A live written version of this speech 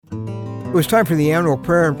It was time for the annual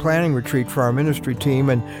prayer and planning retreat for our ministry team,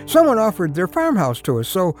 and someone offered their farmhouse to us,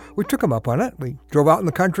 so we took them up on it. We drove out in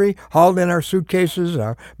the country, hauled in our suitcases,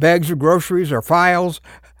 our bags of groceries, our files,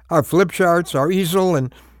 our flip charts, our easel,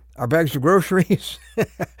 and our bags of groceries.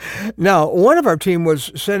 Now, one of our team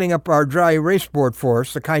was setting up our dry erase board for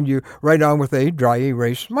us, the kind you write on with a dry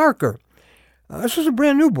erase marker. This was a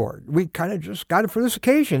brand new board. We kind of just got it for this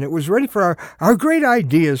occasion. It was ready for our great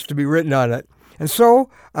ideas to be written on it. And so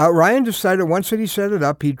Ryan decided once that he set it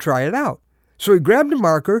up, he'd try it out. So he grabbed a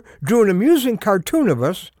marker, drew an amusing cartoon of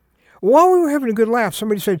us. While we were having a good laugh,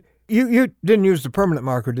 somebody said, You didn't use the permanent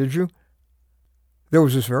marker, did you? There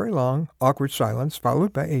was this very long, awkward silence,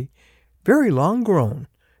 followed by a very long groan.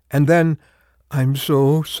 And then, I'm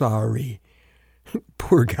so sorry.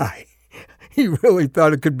 Poor guy. He really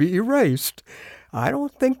thought it could be erased. I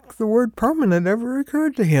don't think the word permanent ever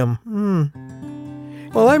occurred to him.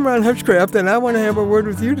 Well, I'm Ron Hutchcraft, and I want to have a word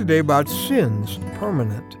with you today about sin's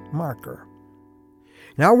permanent marker.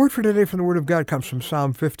 Now, our word for today from the Word of God comes from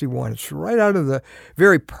Psalm 51. It's right out of the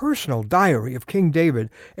very personal diary of King David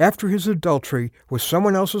after his adultery with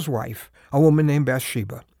someone else's wife, a woman named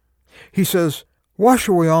Bathsheba. He says, Wash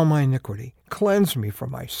away all my iniquity, cleanse me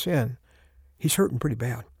from my sin. He's hurting pretty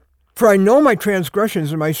bad. For I know my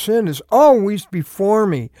transgressions and my sin is always before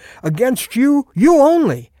me. Against you, you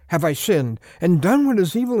only, have I sinned, and done what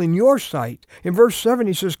is evil in your sight. In verse 7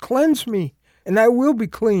 he says, Cleanse me, and I will be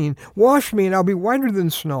clean. Wash me, and I'll be whiter than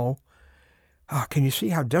snow. Can you see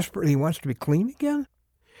how desperately he wants to be clean again?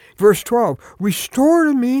 Verse 12, Restore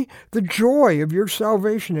to me the joy of your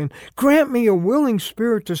salvation, and grant me a willing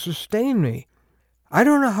spirit to sustain me. I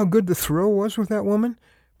don't know how good the thrill was with that woman,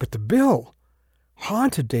 but the bill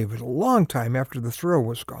haunted David a long time after the thrill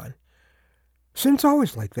was gone. Sin's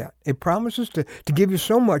always like that. It promises to give you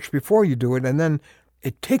so much before you do it, and then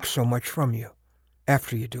it takes so much from you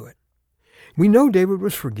after you do it. We know David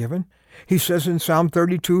was forgiven. He says in Psalm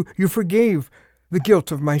 32, You forgave the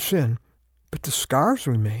guilt of my sin, but the scars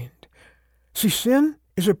remained. See, sin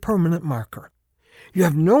is a permanent marker. You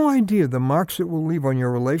have no idea the marks it will leave on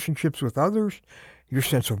your relationships with others, your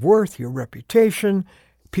sense of worth, your reputation,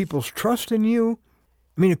 people's trust in you.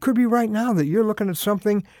 I mean, it could be right now that you're looking at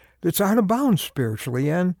something that's out of bounds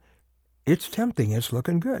spiritually, and it's tempting. It's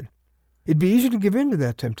looking good. It'd be easy to give in to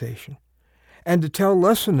that temptation and to tell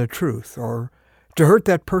less than the truth or to hurt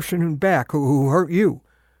that person back who hurt you.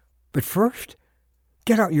 But first,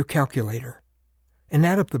 get out your calculator and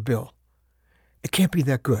add up the bill. It can't be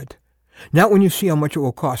that good. Not when you see how much it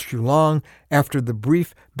will cost you long after the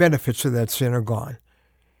brief benefits of that sin are gone.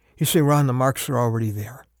 You say, Ron, the marks are already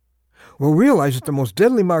there. Well, realize that the most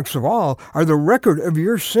deadly marks of all are the record of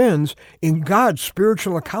your sins in God's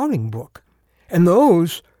spiritual accounting book. And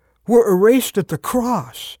those were erased at the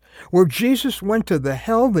cross, where Jesus went to the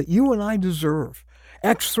hell that you and I deserve.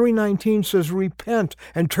 Acts 3:19 says, Repent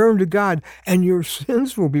and turn to God, and your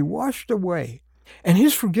sins will be washed away. And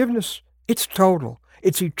his forgiveness, it's total.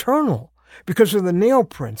 It's eternal because of the nail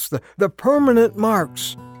prints, the permanent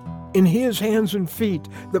marks in his hands and feet,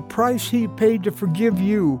 the price he paid to forgive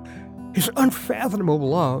you, his unfathomable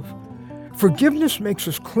love. Forgiveness makes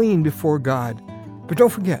us clean before God. But don't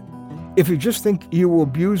forget, if you just think you will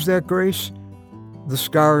abuse that grace, the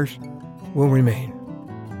scars will remain.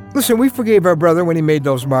 Listen, we forgave our brother when he made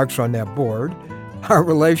those marks on that board. Our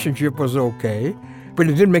relationship was okay, but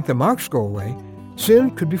it didn't make the marks go away.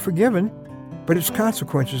 Sin could be forgiven, but its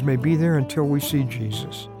consequences may be there until we see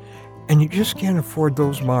Jesus. And you just can't afford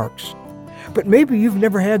those marks. But maybe you've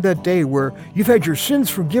never had that day where you've had your sins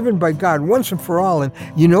forgiven by God once and for all, and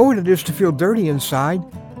you know what it is to feel dirty inside,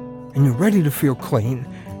 and you're ready to feel clean.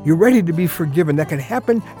 You're ready to be forgiven. That can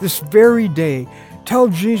happen this very day. Tell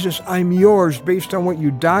Jesus, I'm yours based on what you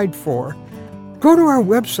died for. Go to our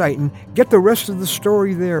website and get the rest of the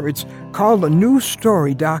story there. It's called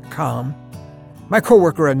anewstory.com. My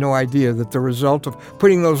coworker had no idea that the result of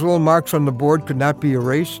putting those little marks on the board could not be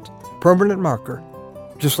erased. Permanent marker,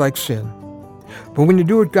 just like sin. But when you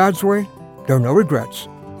do it God's way, there are no regrets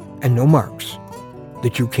and no marks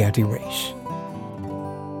that you can't erase.